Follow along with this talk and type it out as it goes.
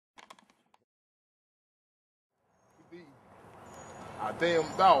a damn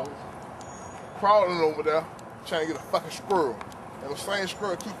dog crawling over there trying to get a fucking squirrel. And the same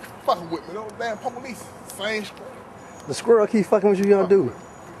squirrel keep fucking with me. Those damn police, same squirrel. The squirrel keep fucking with you, young dude.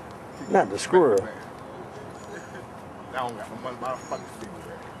 Not the squirrel. I don't got no money about a fucking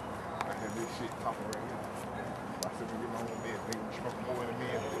cigarette. I have this shit talking right here. So I said, we get my own bed, nigga, we smoking more than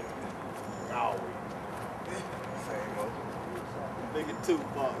men. Always. Same old. Nigga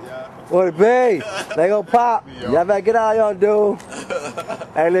Tupac, y'all. What it be? They gon' pop. Y'all better get out, y'all dude.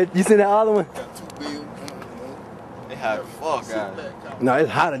 Hey, you seen that other one? Got 2 bills. They hot as fuck out. No, it's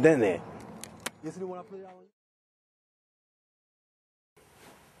hotter than that. You see the one I put y'all on?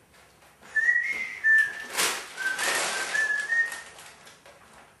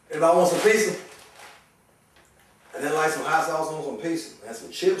 Anybody want some pizza? And then like some hot sauce on some pizza. And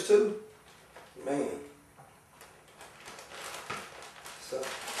some chips too? Man. So,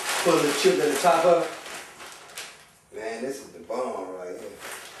 put a little chip at the top of it. Man, this is the bomb right here.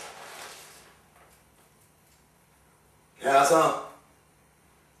 Have some?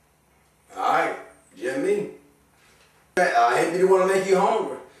 Alright, just me. I ain't really want to make you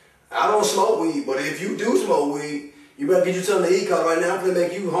hungry. I don't smoke weed, but if you do smoke weed, you better get you something to eat, cause right now I'm gonna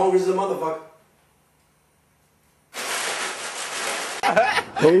make you hungry as a motherfucker.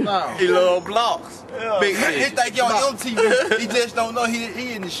 He love blocks. Yeah. Big shit. He think you on MTV. He just don't know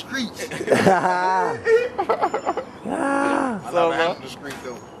he in the streets. I love in the street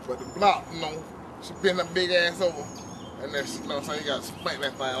though. But the block, you know, she bend that big ass over. And then, you know what I'm saying, you gotta spank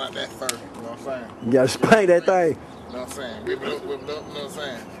that thing like that first. You know what I'm saying? You gotta spank that thing. You know what I'm saying? Whip it up, you know what I'm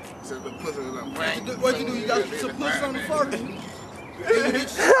saying? So the pussy was like, bang. What you do? You got some pussy on the first.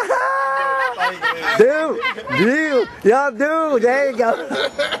 Dude, y'all dude, there you go.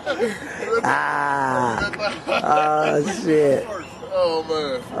 Shit. Oh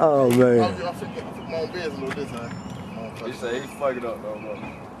man. Oh man. I forget my own business a little this time. He say he's fucking up though, bro.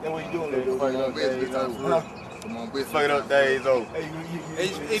 That's what you doing, little Fucking up business over. Fucking up days over. He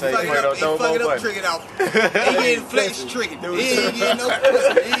fucking up tricking out. He getting flex tricking. He ain't getting no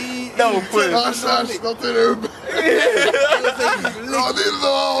pussy. No pussy. Go to the What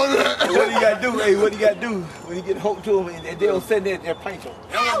do you gotta do? Hey, what do you gotta do when you get hooked to him and they don't send that paint on?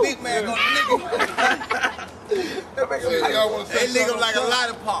 That a big man gonna They lick him like a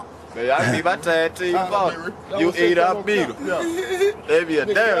lollipop. Man, I be my tag team partner. You eat, I beat him. They be a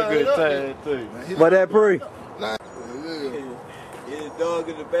damn good tag team. What that pre? Dog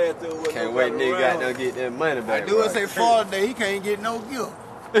in the bathroom. Can't wait nigga out there get that money back. I do say Father's Day, he can't get no gift.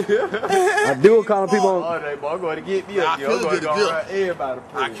 I do calling people on. Oh, they boy, going to get me a gift. I'm going to go around everybody.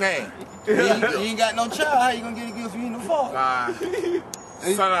 I can't. You ain't got no child. How you gonna get a gift if you ain't no father? Nah.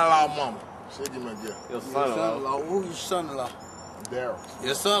 Son-in-law mama. She give me a gift. Your son-in-law. Who's your son-in-law? Daryl.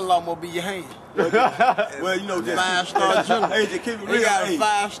 Your son-in-law gonna be your hand. Well, you know, just 5-star general. Hey, just keep it real. He got a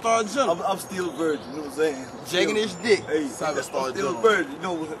 5-star general. I'm still a virgin, you know what I'm saying? Jagging his dick. Hey, 7-star I'm still a general. virgin, you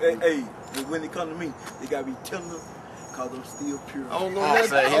know. Hey, when they come to me, they gotta be tender, cause I'm still pure. I don't know that.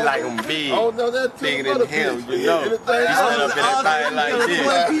 Say he like him big. I don't know that too. Bigger than him, you know. He Anything stand up in that thing like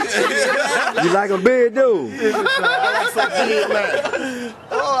this. You like a big dude?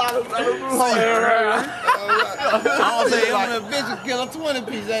 I don't say I'm a bitch and kill a 20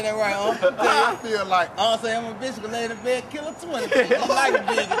 piece, ain't that right, huh? I feel like I don't say I'm a bitch and lay in the bed, kill a 20 piece. You like a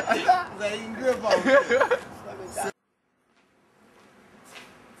big dick. So you can grip on it.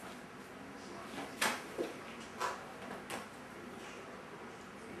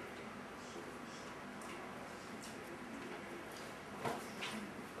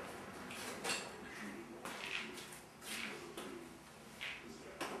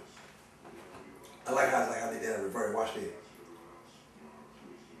 I like how I did that in reverse. Watch this.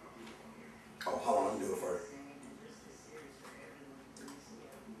 Oh, hold on, let me do it first.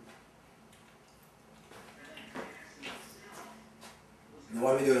 Now why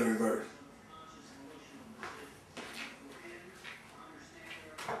me do it in reverse?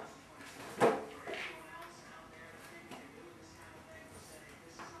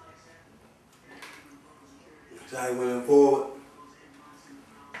 So I went forward.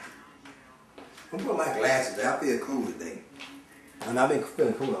 I'm putting my glasses down. I feel cool today. And I've been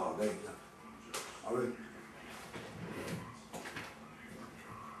feeling cool all day. Already.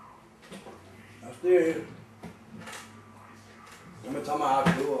 I'm still here. I'm talking about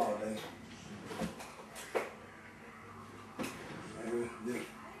how to do it all day.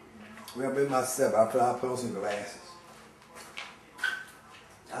 We have been myself. I put on some glasses.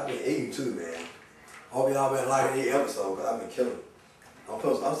 I've been eating too, man. I hope y'all been liking each episode because I've been killing it.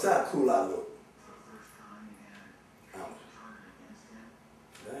 I'm sad cool I look.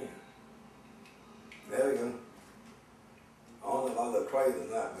 Damn. There we go. I don't know if I look ways or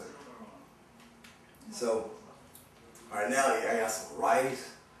not. But. So, right now I got some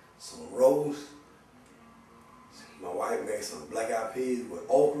rice, some roast. My wife made some black-eyed peas with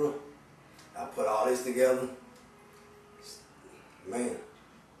okra. I put all this together. Man.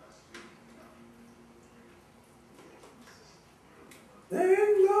 There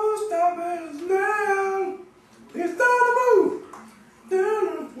ain't no stopping us now. It's time to move.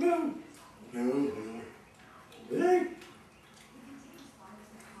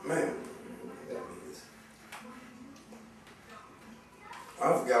 Man, I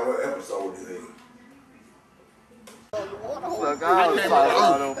forgot what episode this is. Look, I was talking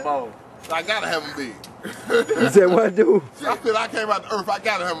about them both. So I gotta have them big. You said what, dude? See, I feel I came out the earth, I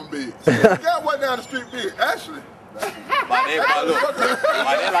gotta have them big. That wasn't down the street big, actually. But they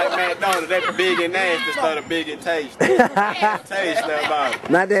like McDonald's, they big and nasty instead of big and tasty. Taste about it.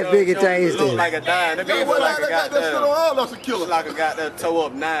 Not that big and tasty. Look like a dime. That That look like a got that shit on all us a killer. like a goddamn toe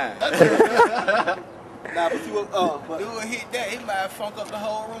up 9. Nah, but you dude hit that, he might funk up the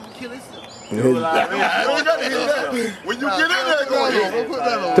whole room and kill himself. You don't gotta hit that. When you get in there, go ahead. Don't put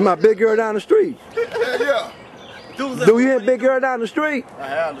that on. To my big girl down the street. Yeah. Do you hit big girl down the street? I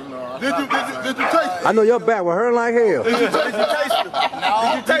have to know. Did you taste it? I know your back will hurt like hell. Did you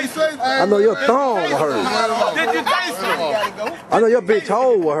taste it? I know your thumb will hurt. Did you taste it? I know your bitch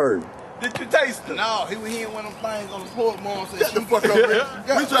hole will hurt. Did you taste it? No, he was hearing one of them things on the porch, mom said, Shut the fuck up,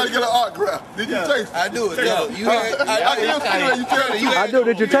 man. We trying to get an autograph. Did you taste it? I do it, yo. You had, I do.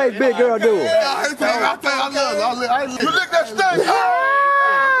 Did you taste big girl do it? I love it. You lick that steak.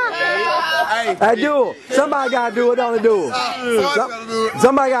 I do. Somebody gotta do it, don't do it.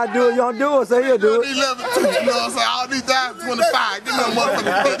 Somebody gotta do it, you don't do it, so he'll do it. You know what I'm saying? All these guys 25. Give me a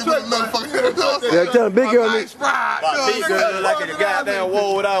motherfucker. Yeah, tell the big girl. Big girl look like a goddamn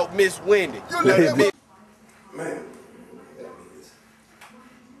walled out Miss Wendy. Man.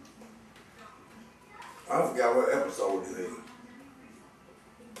 I forgot what episode this is.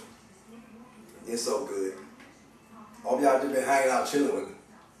 It's so good. Hope y'all just been hanging out chilling with me.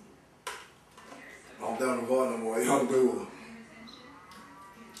 I'm done with no more. Young dude.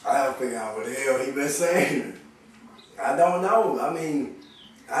 I haven't figured out what the hell he been saying. I don't know. I mean,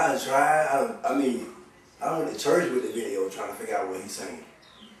 I tried. I went to church with the video trying to figure out what he's saying.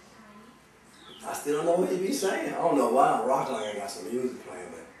 I still don't know what he be saying. I don't know why I'm rocking like I got some music playing,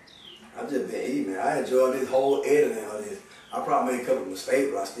 but I've just been eating. I enjoyed this whole editing of this. I probably made a couple of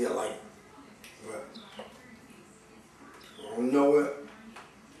mistakes, but I still like it. But I don't know what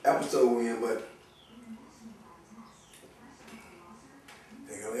episode we're in, but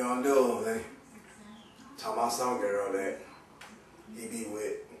they gonna do they talking about some girl that he be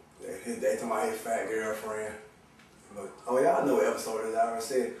with. They talking about his fat girlfriend. But, oh, y'all know what episode it is, I already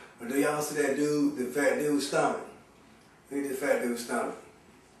said. But do y'all see that dude, the fat dude's stomach? Look at the fat dude's stomach.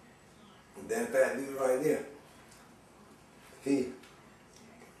 That fat dude right there.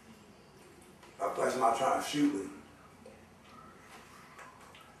 I thought somebody trying to shoot me.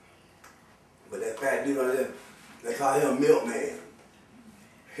 But that fat dude right there, they call him Milkman.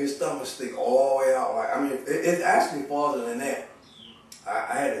 His stomach stick all the way out. Like, I mean, it's actually farther than that.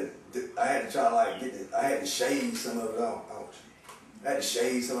 I had to try to like get I had to shade some of it off. I had to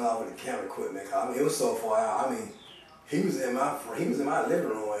shade some of it off with the camera equipment. I mean, it was so far out. I mean, he was in my living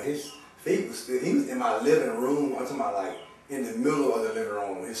room and his feet was still. He was in my living room. I'm talking about like in the middle of the living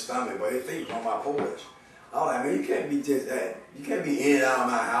room, his stomach, but his feet was on my porch. I was like, man, you can't be just that. You can't be in and out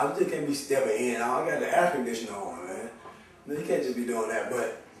of my house. You just can't be stepping in and out. I got the air conditioner on, man. You can't just be doing that.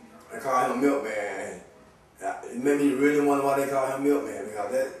 But I call him Milkman. It made me really wonder why they call him Milkman,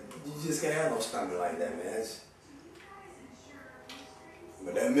 because you just can't have no stomach like that, man.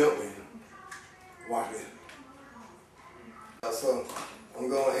 But that Milkman, watch it. So I'm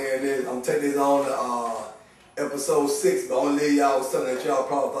going to end this. I'm taking this on to episode 6, but I'm going to leave y'all with something that y'all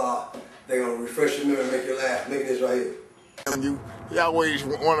probably thought they're going to refresh your memory and make you laugh. Look at this right here. He always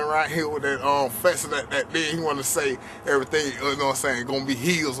running around here with that fessing that then he want to say everything, you know what I'm saying, gonna be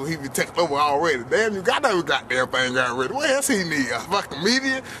healed, so he be taking over already. Damn, you got that goddamn thing already. What else he need? A fucking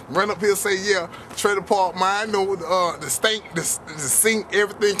media? Run up here and say, yeah, trailer park mine, know the sink,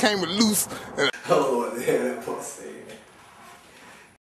 everything came loose. Oh, damn, that pussy.